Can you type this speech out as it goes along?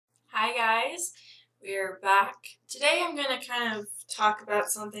Hi guys, we're back. Today I'm going to kind of talk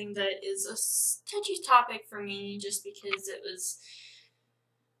about something that is a touchy topic for me just because it was,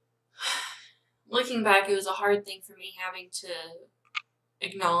 looking back, it was a hard thing for me having to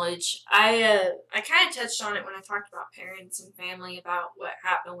acknowledge. I kind of touched on it when I talked about parents and family about what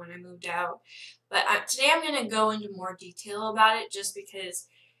happened when I moved out, but today I'm going to go into more detail about it just because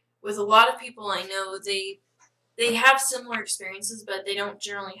with a lot of people I know, they have similar experiences, but they don't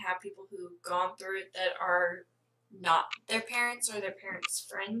generally have people who've gone through it that are not their parents or their parents'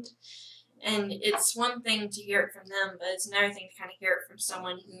 friend. And it's one thing to hear it from them, but it's another thing to kind of hear it from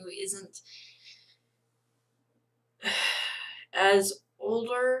someone who isn't as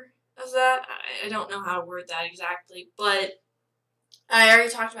older as that. I don't know how to word that exactly, but I already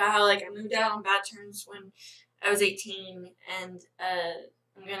talked about how I moved out on bad terms when I was 18, and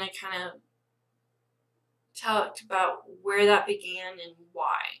I'm gonna kind of talk about where that began and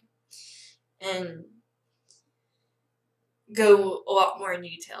why, and go a lot more in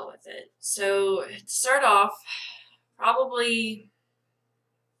detail with it. So to start off, probably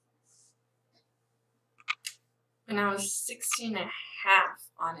when I was 16 and a half,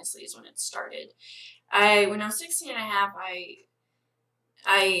 honestly, is when it started. When I was 16 and a half,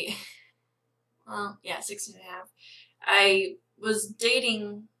 well, yeah, 16 and a half, I was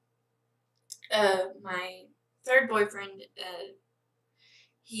dating, my third boyfriend.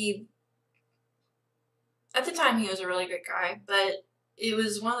 He, at the time, he was a really good guy, but it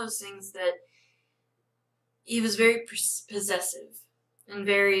was one of those things that he was very possessive and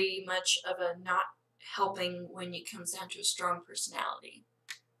very much of a not helping when it comes down to a strong personality.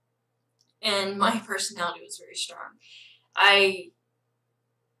 And my personality was very strong. I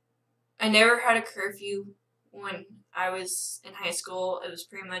never had a curfew when I was in high school. It was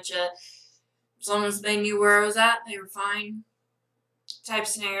pretty much as long as they knew where I was at, they were fine type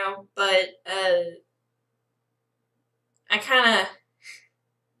scenario. But I kind of,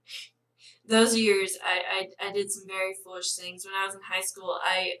 those years, I did some very foolish things. When I was in high school,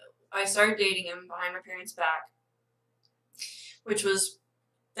 I started dating him behind my parents' back, which was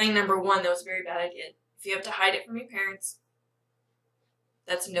thing number one. That was a very bad idea. If you have to hide it from your parents,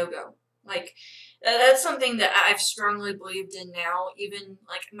 that's a no-go. That's something that I've strongly believed in now. Even,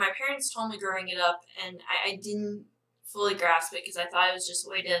 my parents told me growing it up, and I didn't fully grasp it because I thought it was just a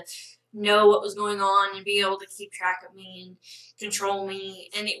way to know what was going on and be able to keep track of me and control me.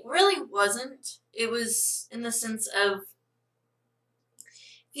 And it really wasn't. It was in the sense of,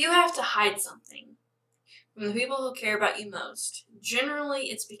 if you have to hide something from the people who care about you most, generally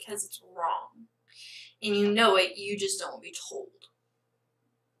it's because it's wrong. And you know it, you just don't want to be told.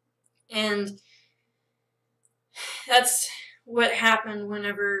 And that's what happened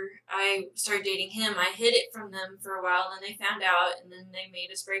whenever I started dating him. I hid it from them for a while, and then they found out, and then they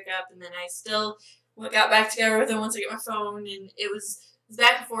made us break up, and then I still got back together with him once I got my phone, and it was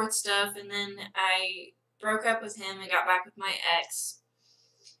back and forth stuff, and then I broke up with him and got back with my ex.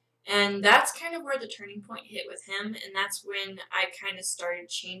 And that's kind of where the turning point hit with him, and that's when I kind of started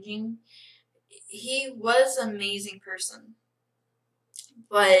changing. He was an amazing person,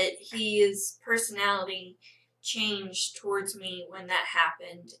 but his personality changed towards me when that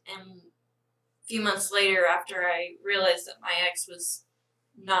happened. And a few months later, after I realized that my ex was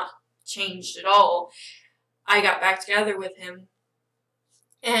not changed at all, I got back together with him.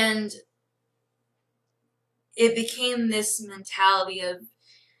 And it became this mentality of,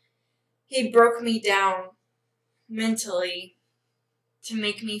 he broke me down mentally to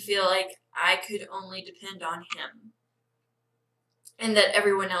make me feel like I could only depend on him, and that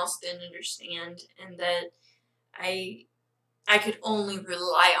everyone else didn't understand, and that I could only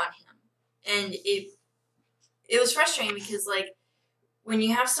rely on him. And it was frustrating because, when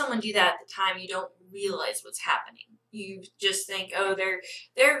you have someone do that at the time, you don't realize what's happening. You just think, oh,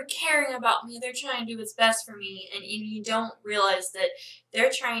 they're caring about me, they're trying to do what's best for me, and you don't realize that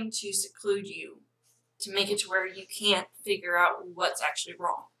they're trying to seclude you to make it to where you can't figure out what's actually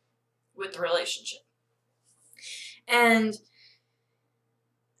wrong with the relationship. And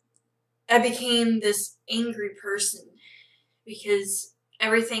I became this angry person because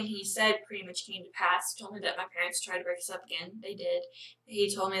everything he said pretty much came to pass. He told me that my parents tried to break us up again. They did. He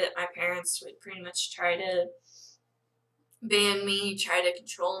told me that my parents would pretty much try to ban me, try to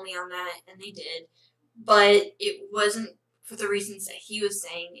control me on that, and they did. But it wasn't for the reasons that he was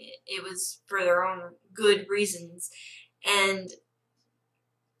saying. It was for their own good reasons. And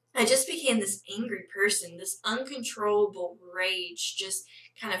I just became this angry person. This uncontrollable rage just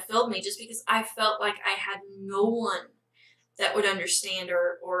kind of filled me, just because I felt like I had no one that would understand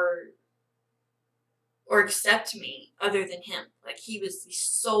or or accept me other than him. Like, he was the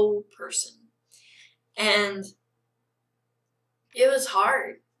sole person. And it was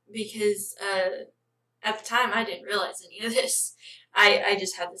hard because at the time I didn't realize any of this. I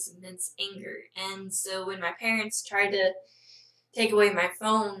just had this immense anger. And so when my parents tried to take away my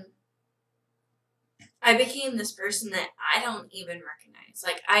phone, I became this person that I don't even recognize.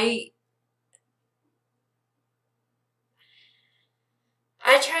 Like, I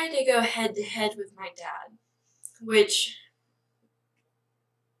tried to go head to head with my dad, which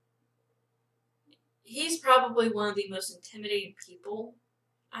he's probably one of the most intimidating people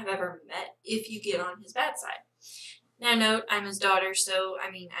I've ever met if you get on his bad side. Now, note, I'm his daughter, so, I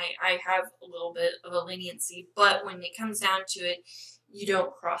mean, I have a little bit of a leniency, but when it comes down to it, you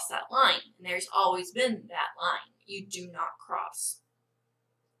don't cross that line. And there's always been that line. You do not cross.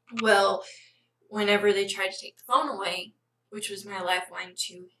 Well, whenever they tried to take the phone away, which was my lifeline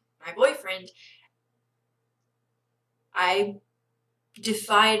to my boyfriend, I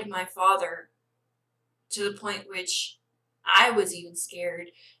defied my father to the point which I was even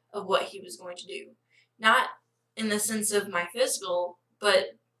scared of what he was going to do. Not in the sense of my physical,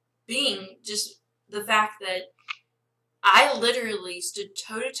 but being just the fact that I literally stood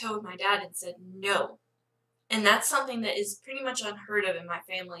toe-to-toe with my dad and said no. And that's something that is pretty much unheard of in my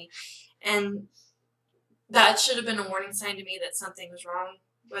family. And that should have been a warning sign to me that something was wrong.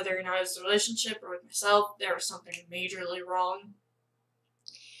 Whether or not it was the relationship or with myself, there was something majorly wrong.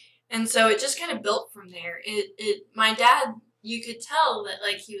 And so it just kind of built from there. My dad, you could tell that,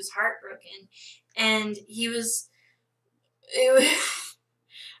 like, he was heartbroken. And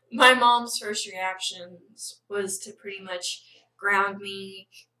my mom's first reactions was to pretty much ground me,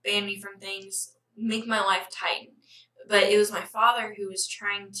 ban me from things, make my life tighten. But it was my father who was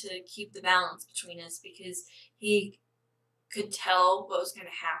trying to keep the balance between us because he could tell what was going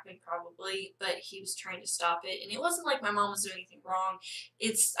to happen probably, but he was trying to stop it. And it wasn't like my mom was doing anything wrong.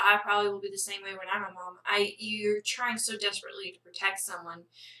 I probably will be the same way when I'm a mom. You're trying so desperately to protect someone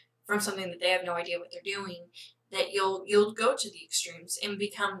from something that they have no idea what they're doing, that you'll go to the extremes and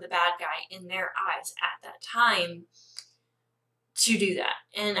become the bad guy in their eyes at that time to do that.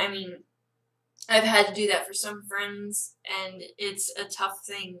 And I mean, I've had to do that for some friends, and it's a tough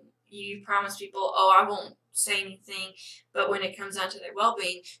thing. You promise people, oh, I won't say anything, but when it comes down to their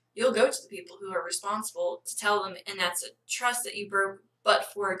well-being, you'll go to the people who are responsible to tell them, and that's a trust that you broke, but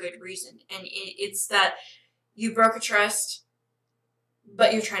for a good reason. And it's that you broke a trust,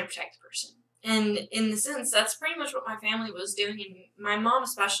 but you're trying to protect the person. And in the sense, that's pretty much what my family was doing, and my mom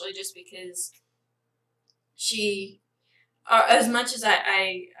especially, just because she, as much as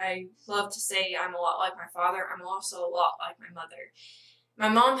I love to say I'm a lot like my father, I'm also a lot like my mother. My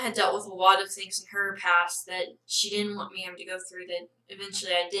mom had dealt with a lot of things in her past that she didn't want me to go through, that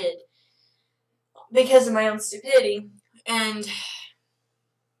eventually I did because of my own stupidity. And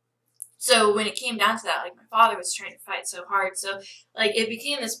so when it came down to that, like, my father was trying to fight so hard. So, like, it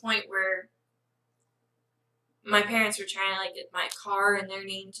became this point where my parents were trying to, like, get my car in their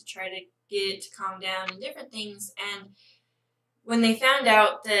name to try to get it to calm down and different things. And when they found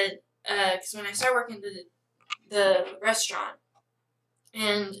out that, because when I started working at the restaurant,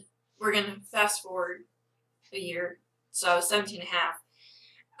 and we're going to fast forward a year, so I was 17 and a half,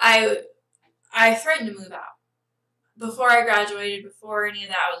 I threatened to move out. Before I graduated, before any of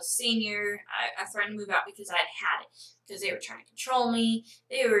that, I was a senior, I threatened to move out because I had it. Because they were trying to control me.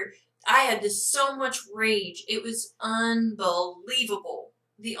 I had this so much rage. It was unbelievable.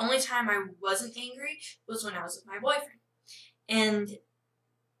 The only time I wasn't angry was when I was with my boyfriend. And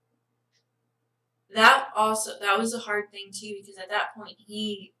that was a hard thing too, because at that point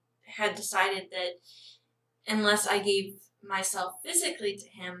he had decided that unless I gave myself physically to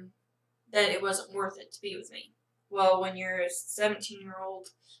him, that it wasn't worth it to be with me. Well, when you're a 17-year-old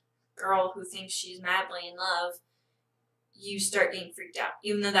girl who thinks she's madly in love, you start getting freaked out.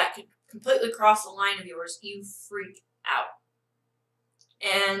 Even though that could completely cross the line of yours, you freak out.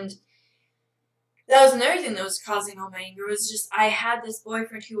 And that was another thing that was causing all my anger, was just I had this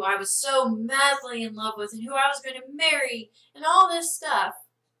boyfriend who I was so madly in love with and who I was going to marry and all this stuff.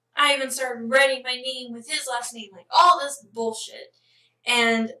 I even started writing my name with his last name, like all this bullshit.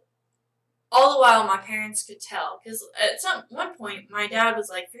 And all the while my parents could tell, because at one point my dad was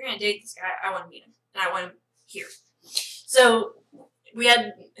like, if you're going to date this guy, I want to meet him. And I want him here. So we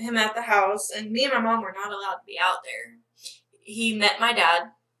had him at the house, and me and my mom were not allowed to be out there. He met my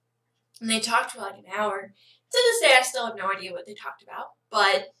dad. And they talked for like an hour. To this day, I still have no idea what they talked about.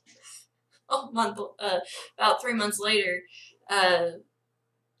 But about 3 months later,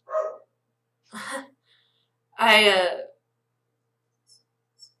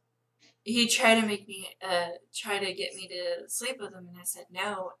 he tried to make me, try to get me to sleep with him, and I said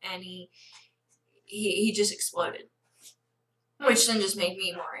no, and he just exploded. Which then just made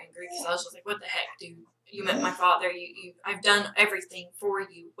me more angry, because I was just like, what the heck, dude? You met my father, I've done everything for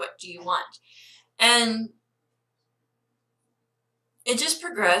you, what do you want? And it just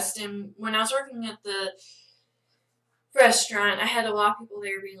progressed, and when I was working at the restaurant, I had a lot of people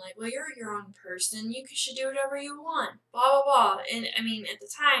there being like, well, you're your own person, you should do whatever you want, blah, blah, blah. And, I mean, at the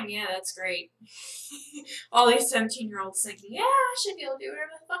time, yeah, that's great. All these 17-year-olds thinking, yeah, I should be able to do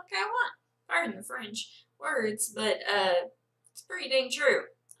whatever the fuck I want. Pardon the French words, but, it's pretty dang true.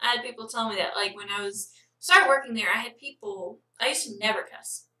 I had people tell me that, like, when I started working there, I used to never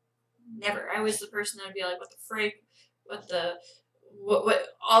cuss. Never. I was the person that would be like, what the frick, what,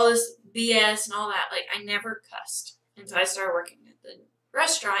 all this BS and all that. Like, I never cussed until I started working at the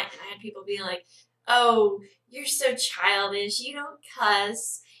restaurant, and I had people being like, oh, you're so childish, you don't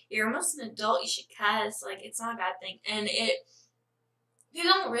cuss, you're almost an adult, you should cuss, like, it's not a bad thing. And you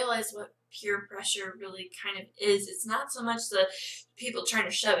don't realize what peer pressure really kind of is. It's not so much the people trying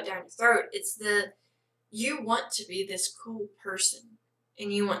to shove it down your throat, it's you want to be this cool person,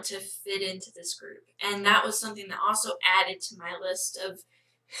 and you want to fit into this group. And that was something that also added to my list of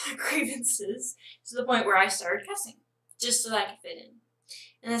grievances, to the point where I started cussing, just so that I could fit in.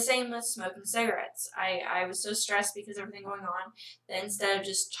 And the same with smoking cigarettes. I was so stressed because of everything going on that instead of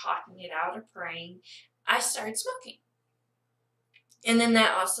just talking it out or praying, I started smoking. And then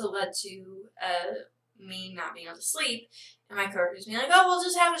that also led to me not being able to sleep, and my coworkers being like, oh, we'll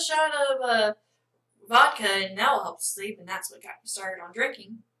just have a shot of vodka and that'll help sleep, and that's what got me started on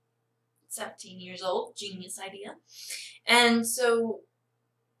drinking. 17 years old, genius idea. And so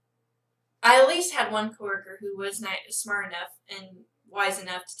I at least had one coworker who was smart enough and wise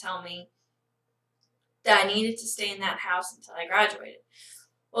enough to tell me that I needed to stay in that house until I graduated.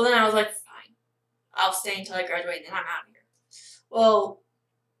 Well, then I was like, fine, I'll stay until I graduate, and then I'm out of here. Well,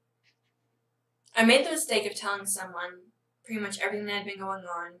 I made the mistake of telling someone pretty much everything that had been going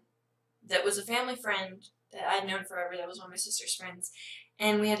on, that was a family friend that I'd known forever, that was one of my sister's friends,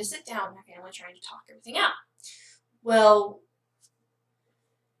 and we had to sit down with my family trying to talk everything out. Well,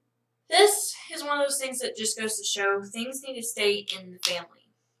 this is one of those things that just goes to show things need to stay in the family.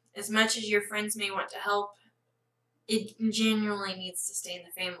 As much as your friends may want to help, it genuinely needs to stay in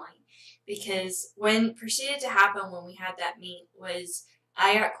the family. Because what proceeded to happen when we had that meet was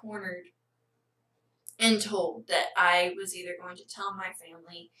I got cornered and told that I was either going to tell my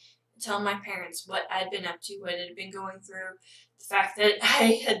family, tell my parents what I'd been up to, what I'd been going through, the fact that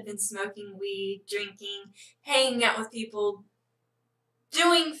I had been smoking weed, drinking, hanging out with people,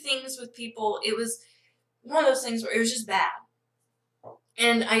 doing things with people. It was one of those things where it was just bad.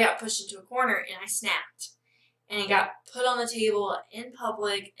 And I got pushed into a corner and I snapped. And it got put on the table in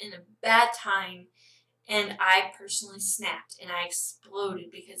public in a bad time. And I personally snapped and I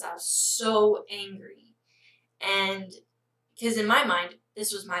exploded because I was so angry. And because in my mind,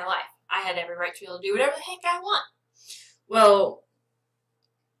 this was my life. I had every right to be able to do whatever the heck I want. Well,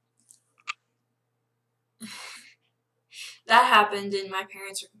 that happened and my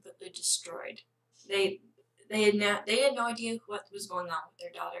parents were completely destroyed. They had no idea what was going on with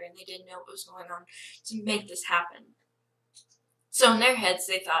their daughter, and they didn't know what was going on to make this happen. So in their heads,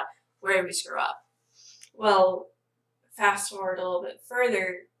 they thought, where did we screw up? Well, fast forward a little bit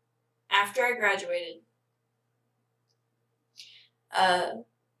further, after I graduated,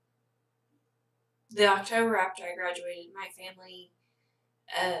 the October after I graduated, my family,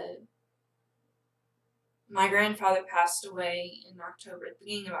 my grandfather passed away in October, at the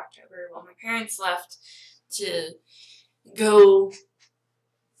beginning of October, while my parents left to go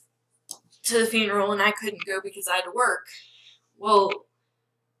to the funeral, and I couldn't go because I had to work. Well,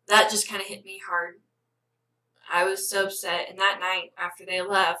 that just kind of hit me hard. I was so upset, and that night after they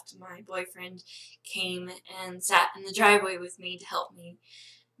left, my boyfriend came and sat in the driveway with me to help me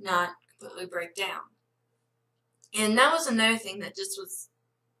not completely break down. And that was another thing that just was,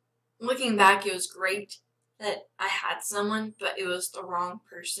 looking back, it was great that I had someone, but it was the wrong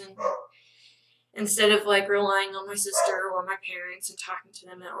person. Instead of like relying on my sister or my parents and talking to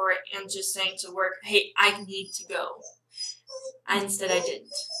them and just saying to work, hey, I need to go. Instead I didn't.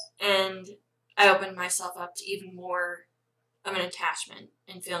 And I opened myself up to even more of an attachment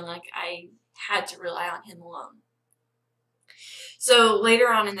and feeling like I had to rely on him alone. So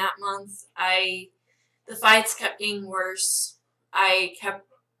later on in that month, the fights kept getting worse. I kept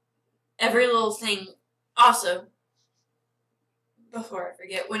every little thing. Also, before I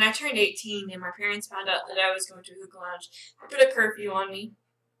forget, when I turned 18 and my parents found out that I was going to a hookah lounge, they put a curfew on me.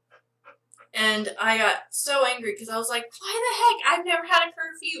 And I got so angry because I was like, why the heck? I've never had a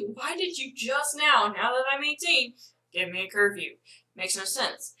curfew. Why did you just now that I'm 18, give me a curfew? Makes no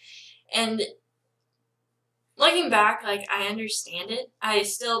sense. And looking back, like, I understand it.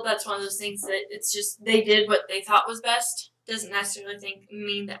 That's one of those things that it's just, they did what they thought was best. Doesn't necessarily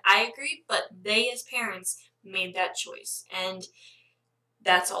mean that I agree, but they as parents made that choice. And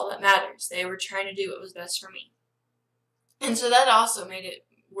that's all that matters. They were trying to do what was best for me. And so that also made it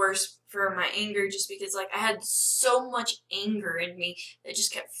worse for my anger, just because, like, I had so much anger in me that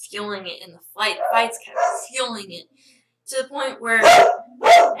just kept fueling it in the fight. The fights kept fueling it to the point where,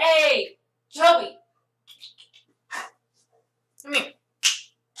 hey, Toby, come here.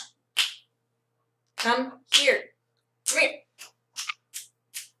 Come here. Come here.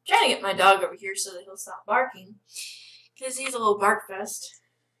 I'm trying to get my dog over here so that he'll stop barking, because he's a little bark fest.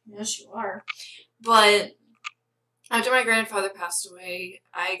 Yes, you are. But after my grandfather passed away,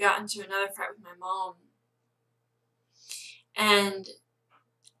 I got into another fight with my mom. And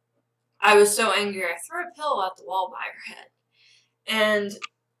I was so angry, I threw a pillow at the wall by her head. And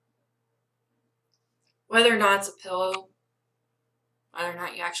whether or not it's a pillow, whether or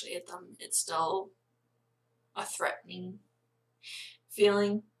not you actually hit them, it's still a threatening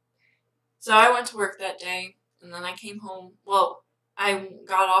feeling. So I went to work that day, and then I came home. Well, I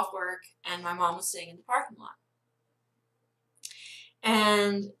got off work, and my mom was sitting in the parking lot.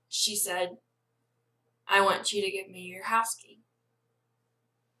 And she said, I want you to give me your house key.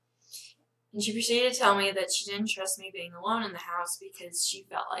 And she proceeded to tell me that she didn't trust me being alone in the house because she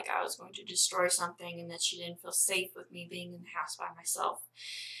felt like I was going to destroy something, and that she didn't feel safe with me being in the house by myself,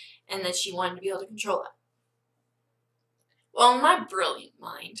 and that she wanted to be able to control it. Well, in my brilliant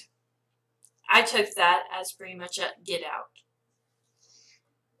mind, I took that as pretty much a get out.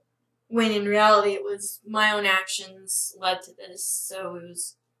 When in reality, it was my own actions led to this. So it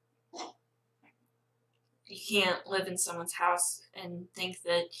was, you can't live in someone's house and think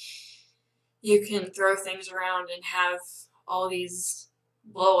that you can throw things around and have all these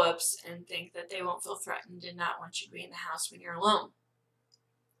blow-ups and think that they won't feel threatened and not want you to be in the house when you're alone.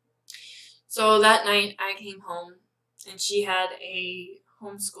 So that night I came home, and she had a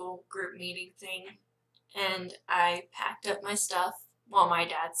homeschool group meeting thing, and I packed up my stuff while my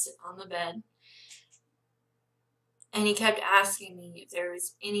dad sat on the bed. And he kept asking me if there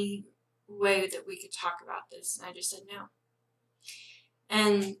was any way that we could talk about this, and I just said no.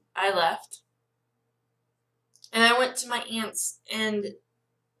 And I left. And I went to my aunt's, and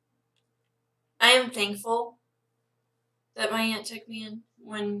I am thankful that my aunt took me in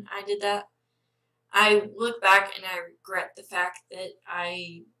when I did that. I look back and I regret the fact that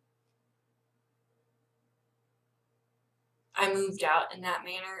I moved out in that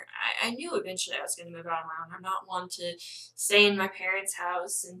manner. I knew eventually I was going to move out on my own. I'm not one to stay in my parents'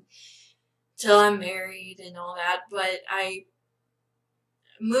 house until I'm married and all that, but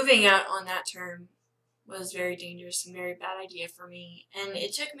moving out on that term was very dangerous and very bad idea for me. And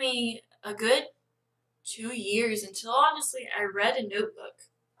it took me a good 2 years until, honestly, I read a notebook,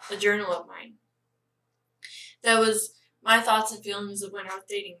 a journal of mine, that was my thoughts and feelings of when I was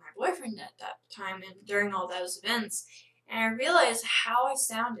dating my boyfriend at that time and during all those events. And I realized how I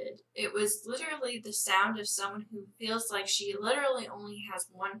sounded. It was literally the sound of someone who feels like she literally only has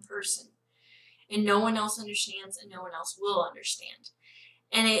one person, and no one else understands and no one else will understand.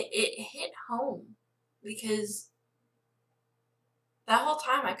 And it hit home, because that whole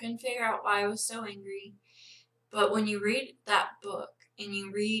time I couldn't figure out why I was so angry. But when you read that book and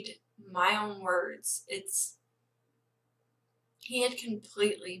you read my own words, he had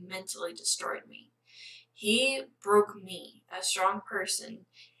completely mentally destroyed me. He broke me, a strong person,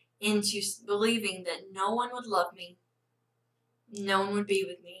 into believing that no one would love me, no one would be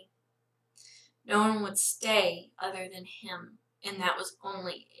with me, no one would stay other than him, and that was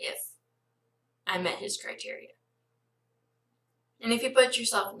only if I met his criteria. And if you put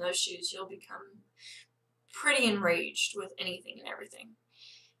yourself in those shoes, you'll become pretty enraged with anything and everything.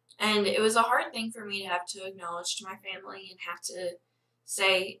 And it was a hard thing for me to have to acknowledge to my family and have to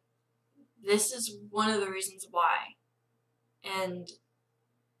say, this is one of the reasons why. And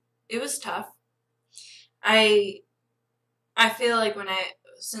it was tough. I feel like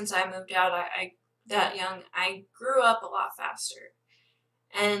since I moved out, I that young, I grew up a lot faster.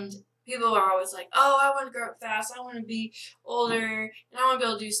 And people are always like, oh, I want to grow up fast, I want to be older, and I want to be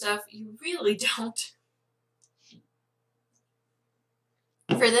able to do stuff. You really don't.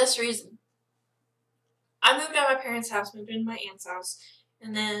 For this reason. I moved out of my parents' house, moved into my aunt's house,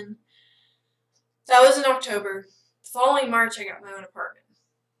 and then that was in October. The following March, I got my own apartment.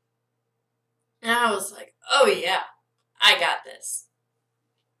 And I was like, oh yeah, I got this.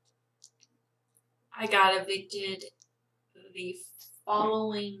 I got evicted the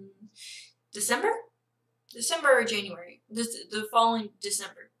following December or January. The following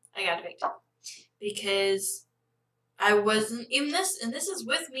December, I got evicted because I wasn't in this, and this is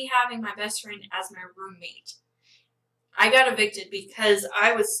with me having my best friend as my roommate. I got evicted because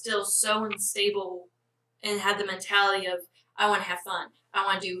I was still so unstable and had the mentality of, I want to have fun. I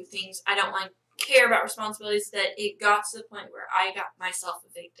want to do things. I don't want to care about responsibilities, that it got to the point where I got myself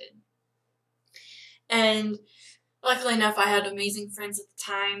evicted. And luckily enough, I had amazing friends at the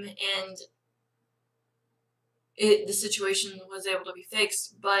time, and the situation was able to be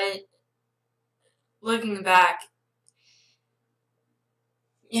fixed. But looking back,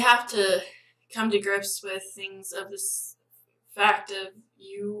 you have to come to grips with things of this fact of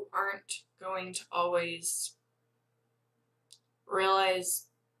you aren't going to always realize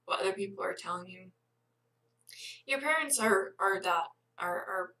what other people are telling you. Your parents are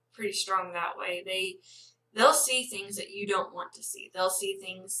pretty strong that way. They'll see things that you don't want to see. They'll see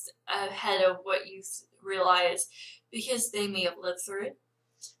things ahead of what you realize because they may have lived through it,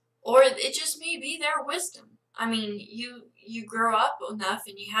 or it just may be their wisdom. I mean, you grow up enough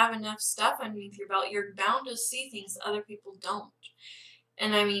and you have enough stuff underneath your belt, you're bound to see things that other people don't.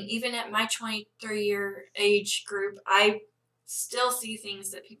 And I mean, even at my 23-year age group, I still see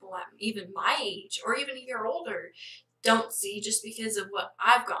things that people at even my age or even a year older don't see just because of what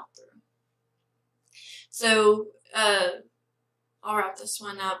I've gone through. So, I'll wrap this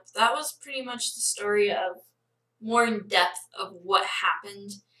one up. That was pretty much the story of more in depth of what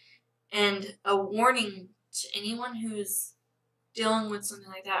happened, and a warning to anyone who's dealing with something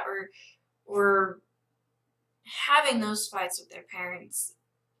like that or having those fights with their parents.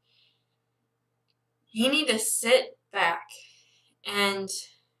 You need to sit back and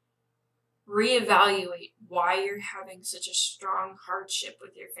reevaluate why you're having such a strong hardship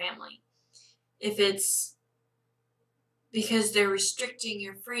with your family. If it's because they're restricting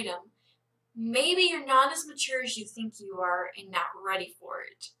your freedom, maybe you're not as mature as you think you are and not ready for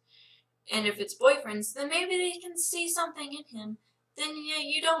it. And if it's boyfriends, then maybe they can see something in him, then yeah,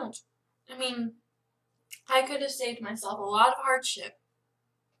 you don't. I mean, I could have saved myself a lot of hardship.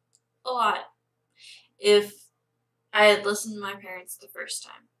 A lot. If I had listened to my parents the first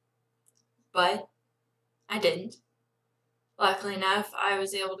time. But I didn't. Luckily enough, I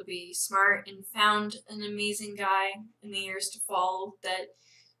was able to be smart and found an amazing guy in the years to follow that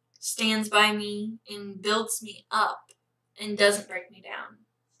stands by me and builds me up and doesn't break me down.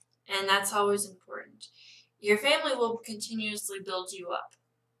 And that's always important. Your family will continuously build you up.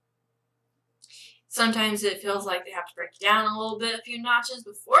 Sometimes it feels like they have to break you down a little bit, a few notches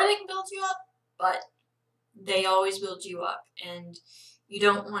before they can build you up, but they always build you up, and you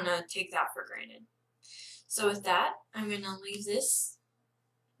don't want to take that for granted. So with that, I'm going to leave this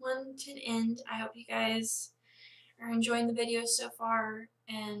one to an end. I hope you guys are enjoying the video so far,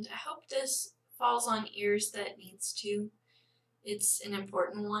 and I hope this falls on ears that it needs to. It's an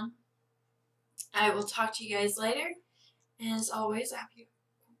important one. I will talk to you guys later, and as always, I hope you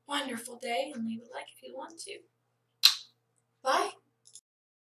have a wonderful day, and leave a like if you want to. Bye!